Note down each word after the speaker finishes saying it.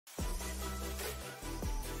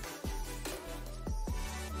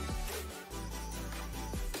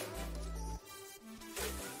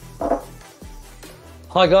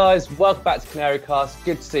Hi guys, welcome back to Canary Cast.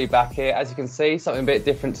 Good to see you back here. As you can see, something a bit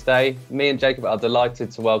different today. Me and Jacob are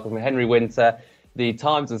delighted to welcome Henry Winter, the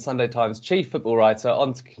Times and Sunday Times chief football writer,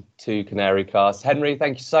 onto Canary Cast. Henry,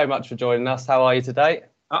 thank you so much for joining us. How are you today?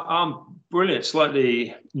 I'm brilliant.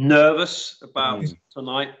 Slightly nervous about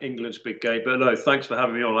tonight, England's big game. But no, thanks for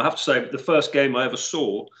having me on. I have to say, the first game I ever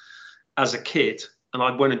saw as a kid, and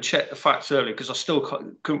I went and checked the facts earlier because I still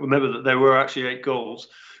couldn't remember that there were actually 8 goals,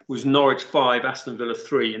 was Norwich 5, Aston Villa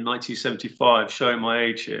 3 in 1975, showing my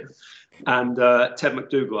age here. And Ted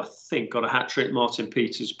McDougall, I think, got a hat-trick. Martin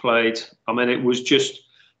Peters played. I mean, it was just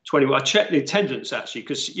 20. I checked the attendance, actually,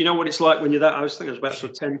 because you know what it's like when you're that. I was thinking it was about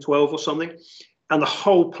sort of 10, 12 or something. And the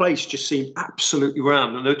whole place just seemed absolutely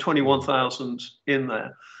rammed. And there were 21,000 in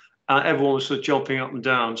there. Everyone was sort of jumping up and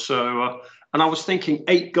down. So, and I was thinking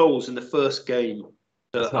 8 goals in the first game.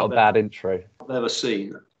 That's not a bad intro. I've ever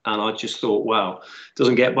seen. And I just thought, wow, it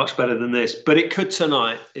doesn't get much better than this. But it could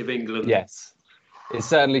tonight if England... Yes, it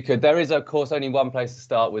certainly could. There is, of course, only one place to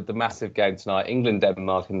start with the massive game tonight,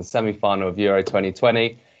 England-Denmark in the semi-final of Euro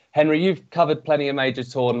 2020. Henry, you've covered plenty of major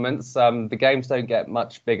tournaments. The games don't get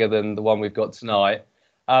much bigger than the one we've got tonight.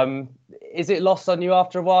 Is it lost on you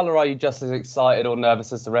after a while, or are you just as excited or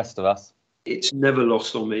nervous as the rest of us? It's never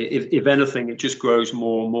lost on me. If anything, it just grows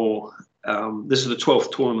more and more. This is the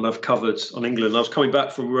 12th tournament I've covered on England. I was coming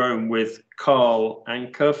back from Rome with Carl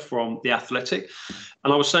Anker from The Athletic.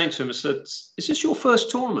 And I was saying to him, I said, is this your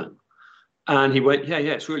first tournament? And he went, yeah,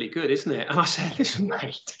 it's really good, isn't it? And I said, listen,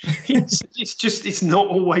 mate, it's not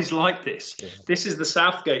always like this. Yeah. This is the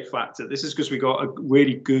Southgate factor. This is because we got a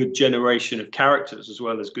really good generation of characters as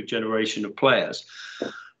well as good generation of players.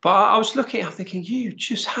 But I was looking, I'm thinking,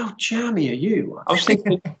 how jammy are you? I was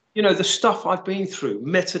thinking, the stuff I've been through,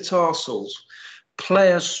 metatarsals,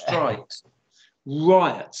 players' strikes,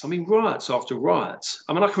 riots. I mean, riots after riots.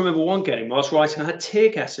 I mean, I can remember one game I was writing, I had tear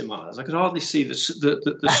gas in my eyes. I could hardly see the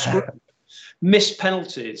screen. Missed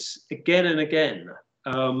penalties again and again.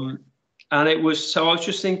 And I was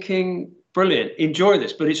just thinking, brilliant, enjoy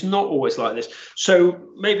this. But it's not always like this. So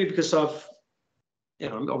maybe because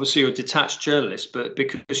obviously you're a detached journalist, but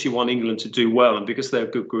because you want England to do well and because they're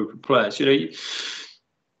a good group of players,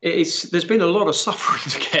 there's been a lot of suffering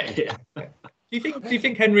to get here. Do you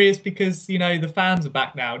think, Henry, it's because, the fans are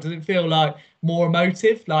back now? Does it feel like more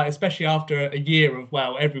emotive, like especially after a year of,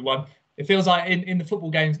 everyone... It feels like in the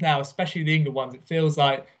football games now, especially the England ones, it feels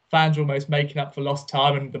like fans are almost making up for lost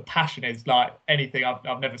time, and the passion is like anything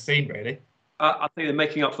I've never seen, really. I think they're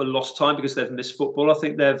making up for lost time because they've missed football. I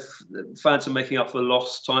think fans are making up for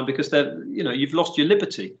lost time because you've lost your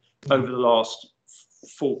liberty over the last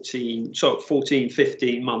 14,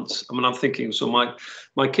 15 months. I mean, I'm thinking, so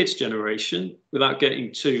my kids' generation, without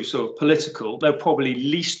getting too sort of political, they're probably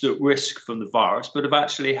least at risk from the virus, but have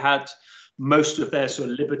actually had most of their sort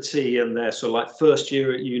of liberty and their sort of like first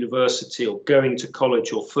year at university or going to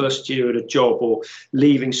college or first year at a job or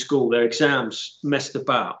leaving school, their exams messed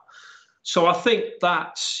about. So I think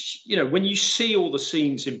that's, when you see all the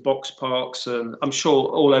scenes in box parks, and I'm sure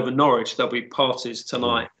all over Norwich, there'll be parties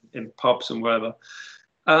tonight in pubs and wherever.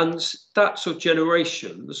 And that sort of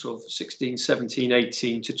generation, the sort of 16, 17,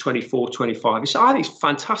 18 to 24, 25, I think it's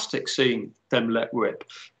fantastic seeing them let rip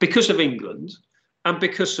because of England. And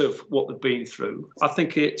because of what they've been through, I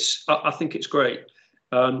think it's great.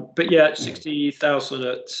 But yeah, 60,000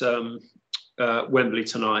 at Wembley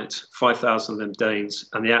tonight, 5,000 of them Danes,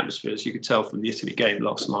 and the atmosphere, as you could tell from the Italy game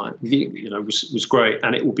last night, was great.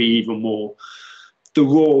 And it will be even more. The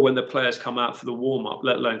roar when the players come out for the warm up,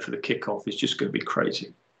 let alone for the kickoff, is just going to be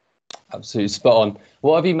crazy. Absolutely spot on.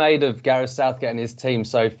 What have you made of Gareth Southgate and his team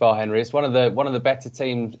so far, Henry? It's one of the better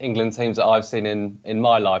England teams that I've seen in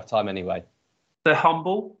my lifetime, anyway. They're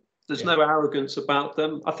humble. There's no arrogance about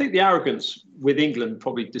them. I think the arrogance with England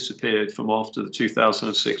probably disappeared from after the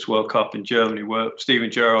 2006 World Cup in Germany, where Steven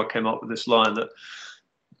Gerrard came up with this line that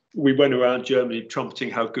we went around Germany trumpeting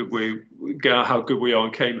how good we are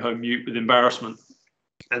and came home mute with embarrassment.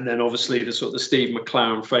 And then obviously the sort of Steve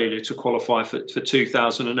McClaren failure to qualify for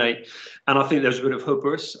 2008. And I think there was a bit of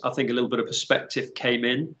hubris. I think a little bit of perspective came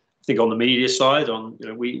in. I think on the media side,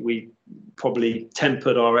 we probably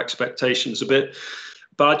tempered our expectations a bit.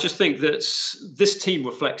 But I just think that this team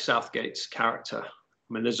reflects Southgate's character.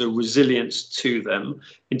 I mean, there's a resilience to them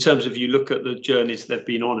in terms of you look at the journeys they've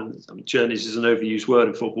been on, and I mean, journeys is an overused word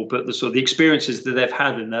in football, but the sort of the experiences that they've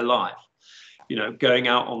had in their life, going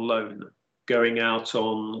out on loan, going out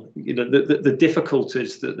on, the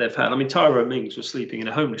difficulties that they've had. I mean, Tyrone Mings was sleeping in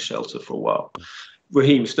a homeless shelter for a while.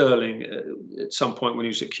 Raheem Sterling, at some point when he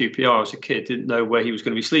was at QPR as a kid, didn't know where he was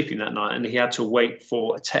going to be sleeping that night. And he had to wait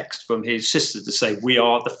for a text from his sister to say,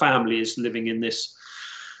 the family is living in this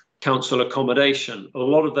council accommodation. A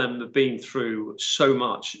lot of them have been through so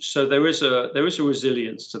much, so there is a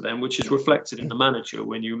resilience to them, which is reflected in the manager.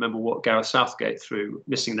 When you remember what Gareth Southgate through,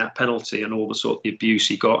 missing that penalty and all the sort of the abuse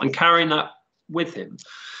he got, and carrying that with him.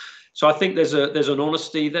 So I think there's an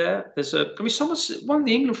honesty there. One of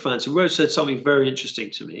the England fans who said something very interesting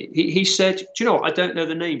to me. He said, "Do you know what? I don't know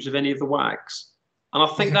the names of any of the Wags." And I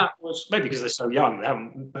think that was maybe because they're so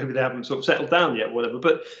young, maybe they haven't sort of settled down yet, whatever.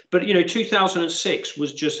 But 2006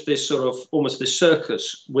 was just this sort of almost this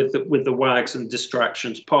circus with the Wags and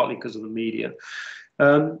distractions, partly because of the media.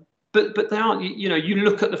 But they aren't. You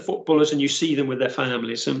look at the footballers and you see them with their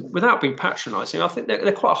families, and without being patronising, I think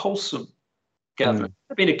they're quite wholesome gathering. There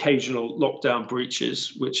have been occasional lockdown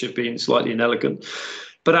breaches which have been slightly inelegant,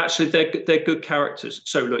 but actually they're good characters.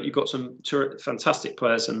 So look, you've got some fantastic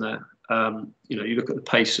players in there. You look at the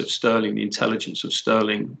pace of Sterling, the intelligence of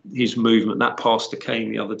Sterling, his movement, that pass to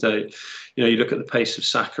Kane the other day. You look at the pace of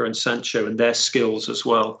Saka and Sancho and their skills as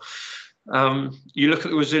well. You look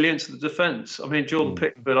at the resilience of the defence. I mean, Jordan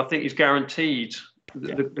Pickford, I think he's guaranteed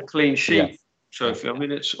the clean sheet trophy. I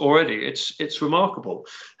mean, it's remarkable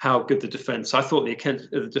how good the defence. I thought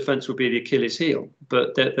the defence would be the Achilles heel,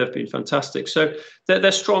 but they've been fantastic. So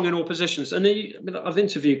they're strong in all positions. And I've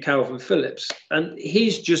interviewed Calvin Phillips, and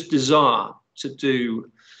he's just desire to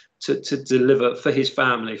deliver for his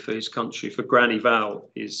family, for his country, for Granny Val,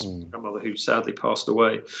 his grandmother who sadly passed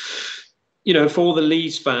away. For all the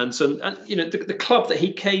Leeds fans and the club that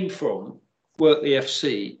he came from, Wortley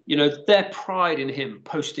FC, their pride in him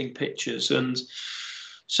posting pictures. And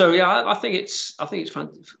so, I think it's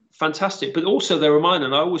fantastic. But also they're a reminder,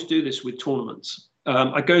 and I always do this with tournaments.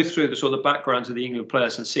 I go through the sort of backgrounds of the England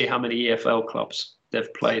players and see how many EFL clubs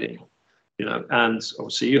they've played in. And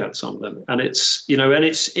obviously you had some of them, and it's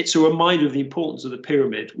a reminder of the importance of the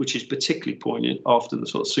pyramid, which is particularly poignant after the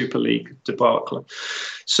sort of Super League debacle.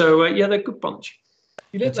 So they're a good bunch.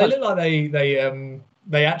 They look like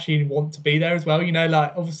they actually want to be there as well.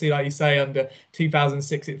 Obviously, like you say, under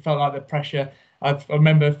 2006, it felt like the pressure. I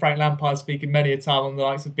remember Frank Lampard speaking many a time on the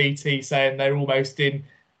likes of BT, saying they're almost in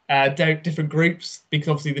different groups, because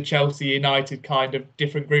obviously the Chelsea United kind of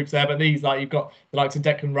different groups there, but these, like, you've got the likes of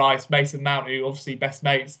Declan Rice, Mason Mount, who obviously best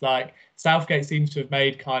mates. Like, Southgate seems to have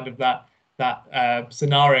made kind of that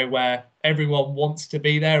scenario where everyone wants to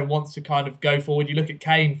be there and wants to kind of go forward. You look at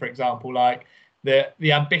Kane, for example, like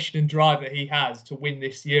the ambition and drive that he has to win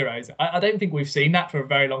this Euros. I don't think we've seen that for a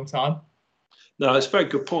very long time. No, it's a very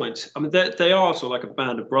good point. I mean, they are sort of like a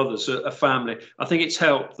band of brothers, a family. I think it's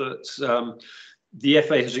helped that the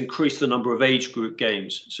FA has increased the number of age group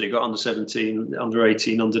games. So you've got under 17, under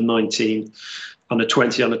 18, under 19, under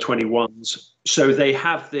 20, under 21s. So they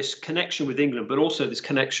have this connection with England, but also this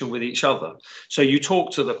connection with each other. So you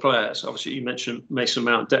talk to the players. Obviously, you mentioned Mason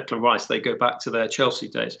Mount, Declan Rice. They go back to their Chelsea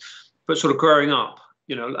days. But sort of growing up,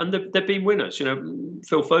 and they've been winners. Phil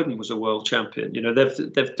Foden was a world champion.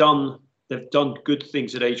 They've done good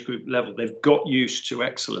things at age group level. They've got used to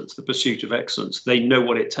excellence, the pursuit of excellence. They know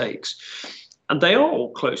what it takes. And they are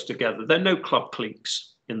all close together. There are no club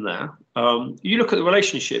cliques in there. You look at the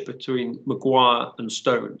relationship between Maguire and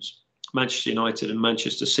Stones, Manchester United and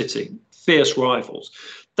Manchester City, fierce rivals.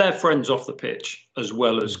 They're friends off the pitch as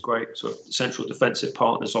well as great sort of central defensive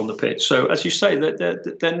partners on the pitch. So, as you say, there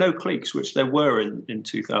are no cliques, which there were in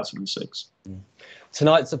 2006.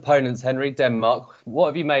 Tonight's opponents, Henry, Denmark. What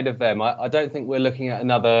have you made of them? I don't think we're looking at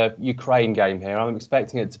another Ukraine game here. I'm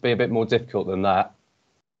expecting it to be a bit more difficult than that.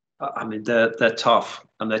 I mean, they're tough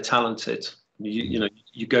and they're talented. You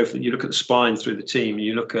look at the spine through the team.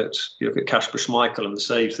 You look at Kasper Schmeichel and the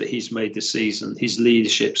saves that he's made this season. His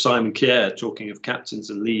leadership, Simon Kjær, talking of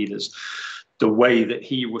captains and leaders, the way that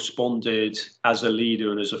he responded as a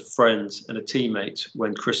leader and as a friend and a teammate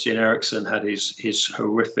when Christian Eriksen had his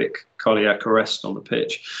horrific cardiac arrest on the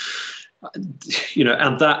pitch. And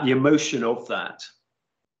that the emotion of that,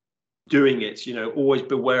 doing it. Always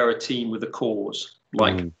beware a team with a cause.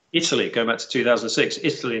 Like Italy, going back to 2006,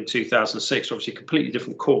 Italy in 2006, obviously a completely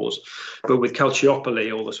different cause. But with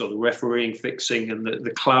Calciopoli, all the sort of refereeing fixing and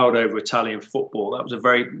the cloud over Italian football,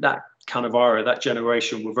 that kind of era, that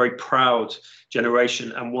generation were a very proud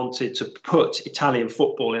generation and wanted to put Italian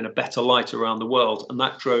football in a better light around the world. And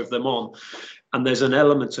that drove them on. And there's an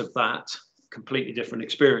element of that, completely different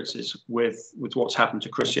experiences with what's happened to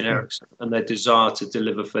Christian Eriksen and their desire to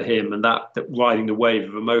deliver for him and that riding the wave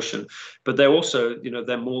of emotion. But they're also,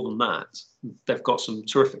 they're more than that. They've got some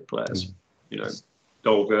terrific players,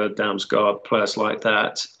 Dolga, Damsgaard, players like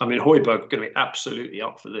that. I mean, Højbjerg going to be absolutely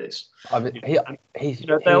up for this. I mean,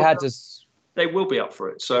 they will be up for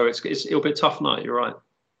it. So it'll be a tough night. You're right.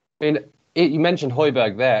 I mean, You mentioned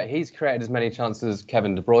Højbjerg there. He's created as many chances as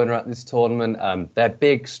Kevin De Bruyne at this tournament. They're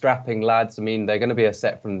big, strapping lads. I mean, they're going to be a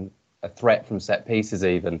threat from set pieces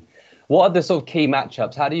even. What are the sort of key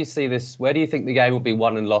matchups? How do you see this? Where do you think the game will be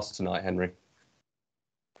won and lost tonight, Henry?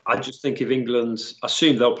 I just think if England, I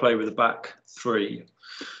assume they'll play with the back three.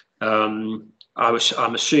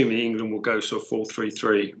 I'm assuming England will go sort of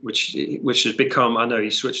 4-3-3, which has become. I know he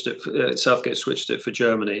switched it. Southgate switched it for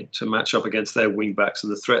Germany to match up against their wing backs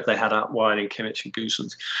and the threat they had out wide in Kimmich and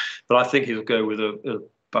Gosens. But I think he'll go with a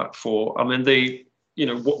back four. I mean,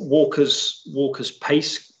 Walker's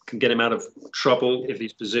pace can get him out of trouble if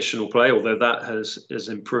he's positional play, although that has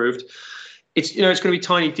improved. It's going to be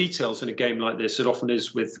tiny details in a game like this. It often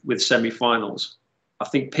is with semi-finals. I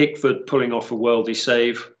think Pickford pulling off a worldie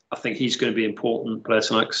save. I think he's going to be important player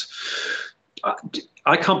tonight.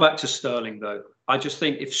 I come back to Sterling though. I just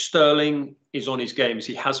think if Sterling is on his game as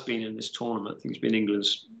he has been in this tournament, I think he's been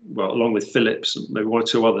England's, well, along with Phillips and maybe one or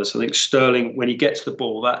two others. I think Sterling, when he gets the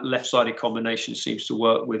ball, that left-sided combination seems to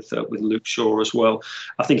work with Luke Shaw as well.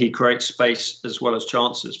 I think he creates space as well as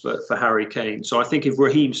chances for Harry Kane. So I think if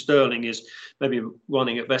Raheem Sterling is maybe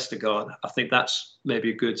running at Vestergaard, I think that's maybe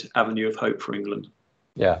a good avenue of hope for England.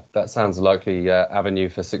 Yeah, that sounds a likely avenue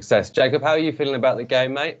for success. Jacob, how are you feeling about the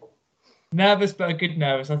game, mate? Nervous, but a good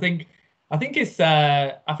nervous. I think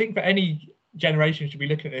for any generation should be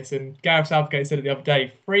looking at this. And Gareth Southgate said it the other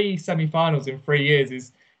day: 3 semi-finals in 3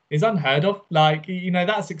 years is unheard of. Like,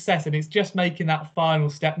 that's success, and it's just making that final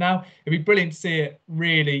step now. It'd be brilliant to see it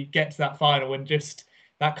really get to that final, and just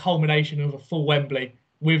that culmination of a full Wembley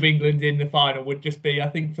with England in the final would just be, I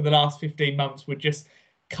think, for the last 15 months would just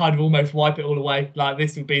kind of almost wipe it all away. Like,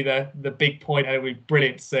 this would be the big point, and it would be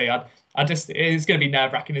brilliant to see. It's going to be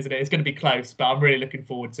nerve-wracking, isn't it? It's going to be close, but I'm really looking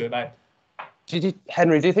forward to it, mate.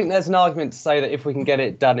 Henry, do you think there's an argument to say that if we can get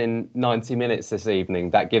it done in 90 minutes this evening,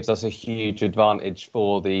 that gives us a huge advantage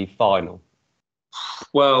for the final?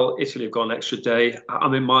 Well, Italy have got an extra day. I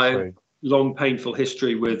mean, my long, painful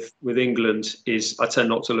history with England is I tend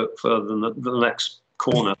not to look further than the next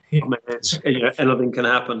corner. I mean, anything can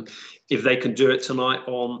happen. If they can do it tonight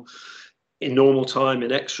in normal time,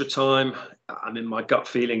 in extra time, I mean, my gut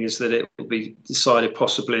feeling is that it will be decided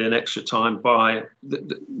possibly in extra time by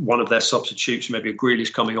one of their substitutes, maybe a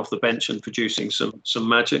Grealish coming off the bench and producing some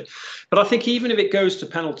magic. But I think even if it goes to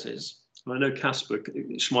penalties, and I know Kasper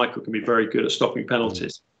Schmeichel can be very good at stopping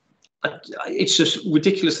penalties. It's just a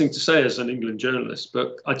ridiculous thing to say as an England journalist,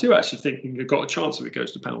 but I do actually think England got a chance if it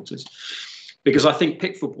goes to penalties. Because I think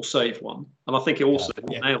Pickford will save one, and I think he also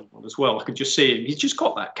will nail one as well. I can just see him; he's just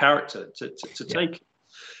got that character to take it.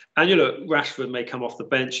 And Rashford may come off the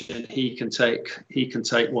bench and he can take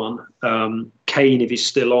one. Kane, if he's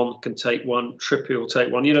still on, can take one. Trippier will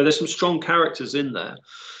take one. There's some strong characters in there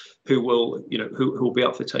who will be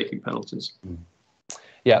up for taking penalties.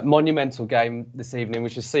 Yeah, monumental game this evening. We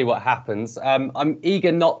should see what happens. I'm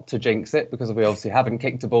eager not to jinx it because we obviously haven't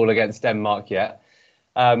kicked a ball against Denmark yet.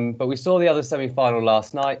 But we saw the other semi-final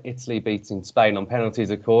last night, Italy beating Spain on penalties,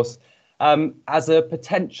 of course. As a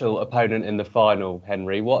potential opponent in the final,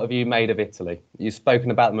 Henry, what have you made of Italy? You've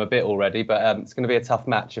spoken about them a bit already, but it's going to be a tough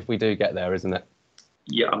match if we do get there, isn't it?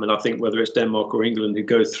 Yeah, I mean, I think whether it's Denmark or England who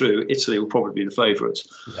go through, Italy will probably be the favourites.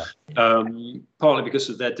 Yeah. Partly because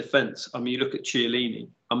of their defence. I mean, you look at Chiellini.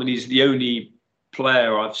 I mean, he's the only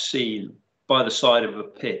player I've seen by the side of a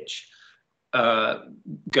pitch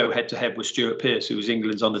go head-to-head with Stuart Pearce, who was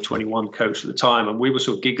England's under-21 coach at the time. And we were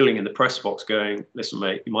sort of giggling in the press box going, listen,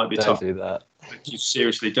 mate, you might be tough. Don't do that. You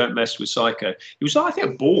seriously don't mess with Psycho. It was, I think,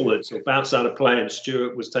 a ball that sort of bounced out of play and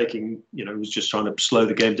Stuart was taking, was just trying to slow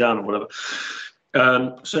the game down or whatever.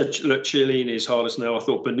 So, look, Chiellini is hard as nail. I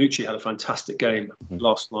thought Bonucci had a fantastic game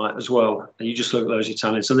last night as well. And you just look at those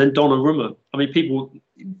Italians. And then Donnarumma. I mean, people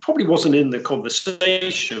probably wasn't in the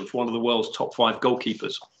conversation for one of the world's top 5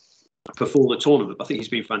 goalkeepers before the tournament. I think he's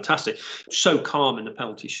been fantastic. So calm in the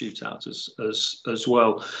penalty shootout as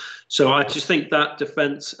well. So I just think that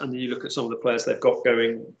defence, and you look at some of the players they've got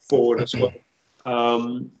going forward as well.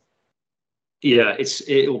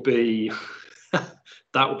 It'll be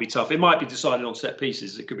that will be tough. It might be decided on set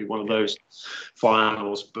pieces. It could be one of those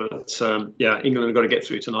finals. But England have got to get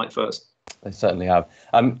through tonight first. They certainly have.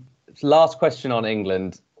 Last question on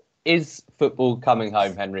England. Is football coming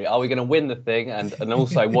home, Henry? Are we going to win the thing? And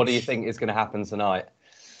also, what do you think is going to happen tonight?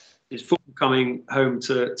 Is football coming home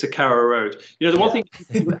to Carrow Road? The one thing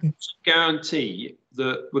I can guarantee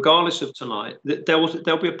that regardless of tonight, that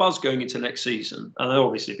there'll be a buzz going into next season, and there'll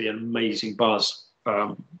obviously be an amazing buzz.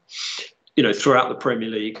 Throughout the Premier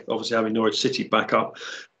League, obviously having Norwich City back up,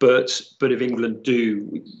 but if England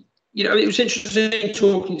do, it was interesting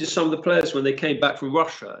talking to some of the players when they came back from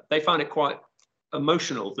Russia. They found it quite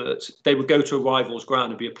emotional that they would go to a rival's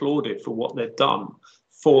ground and be applauded for what they'd done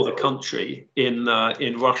for the country in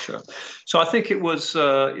Russia. So I think it was,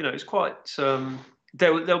 it's quite.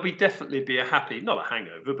 There'll be definitely be a happy, not a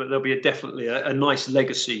hangover, but there'll be definitely a nice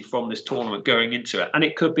legacy from this tournament going into it, and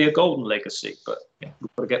it could be a golden legacy. But we've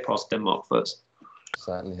got to get past Denmark first.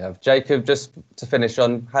 Certainly have. Jacob, just to finish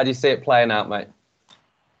on, how do you see it playing out, mate?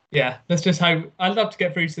 Yeah, let's just hope. I'd love to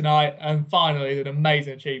get through tonight, and finally, an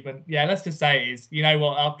amazing achievement. Yeah, let's just say is, you know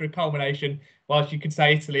what, after a culmination, whilst you could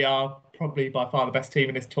say Italy are probably by far the best team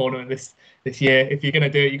in this tournament this year, if you're going to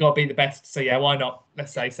do it, you've got to beat the best. So yeah, why not?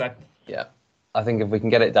 Let's say so. Yeah, I think if we can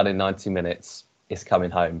get it done in 90 minutes, it's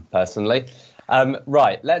coming home, personally.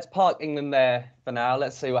 Right, let's park England there for now.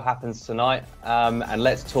 Let's see what happens tonight, and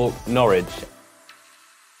let's talk Norwich.